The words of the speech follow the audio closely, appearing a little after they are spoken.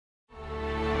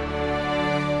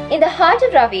In the heart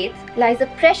of Ravet lies a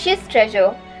precious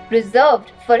treasure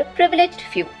reserved for a privileged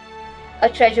few. A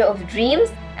treasure of dreams,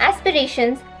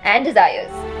 aspirations and desires.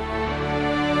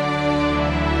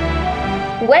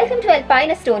 Welcome to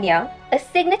Alpine Astonia, a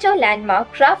signature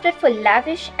landmark crafted for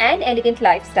lavish and elegant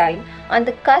lifestyle on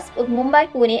the cusp of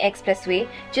Mumbai-Pune Expressway,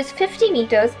 just 50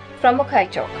 meters from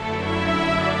Mukai Chowk.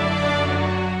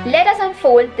 Let us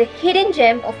unfold the hidden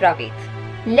gem of Ravet.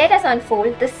 Let us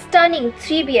unfold the stunning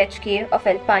 3 BHK of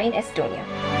Alpine Astonia.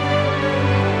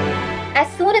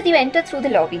 As soon as you enter through the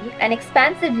lobby, an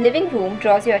expansive living room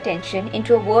draws your attention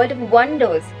into a world of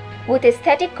wonders with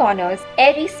aesthetic corners,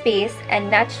 airy space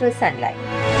and natural sunlight.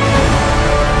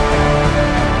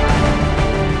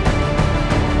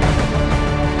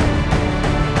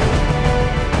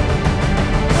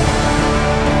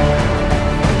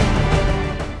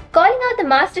 Calling out the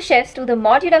master chefs to the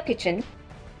modular kitchen,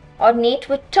 ornate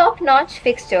with top-notch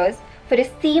fixtures for a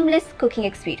seamless cooking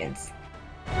experience.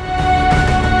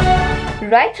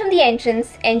 Right from the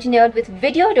entrance, engineered with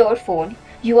video door phone,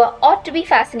 you are ought to be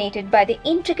fascinated by the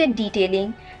intricate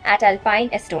detailing at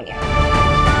Alpine Astonia.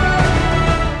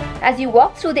 As you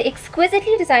walk through the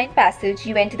exquisitely designed passage,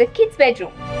 you enter the kids'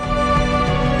 bedroom.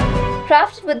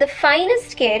 Crafted with the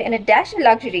finest care and a dash of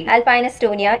luxury, Alpine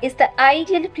Astonia is the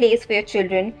ideal place for your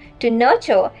children to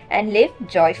nurture and live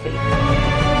joyfully.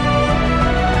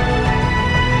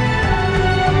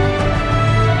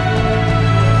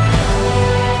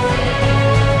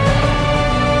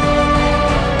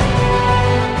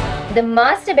 The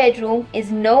master bedroom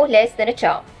is no less than a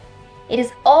charm. It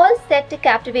is all set to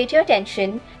captivate your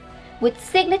attention with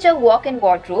signature walk-in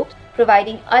wardrobes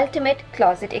providing ultimate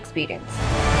closet experience.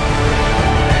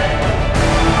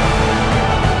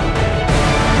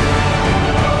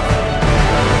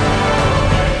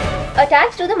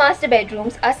 Attached to the master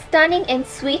bedrooms are stunning en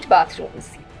suite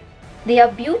bathrooms. They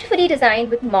are beautifully designed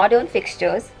with modern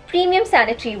fixtures, premium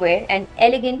sanitary ware and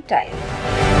elegant tiles.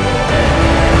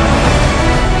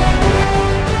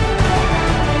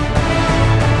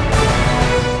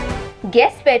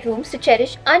 Guest bedrooms to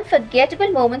cherish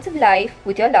unforgettable moments of life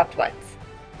with your loved ones.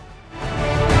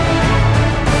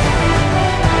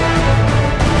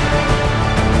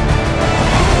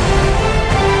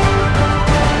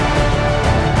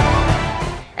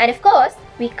 And of course,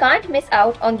 we can't miss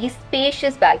out on these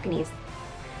spacious balconies.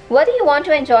 Whether you want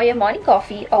to enjoy your morning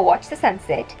coffee or watch the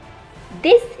sunset,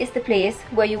 this is the place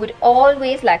where you would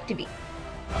always like to be.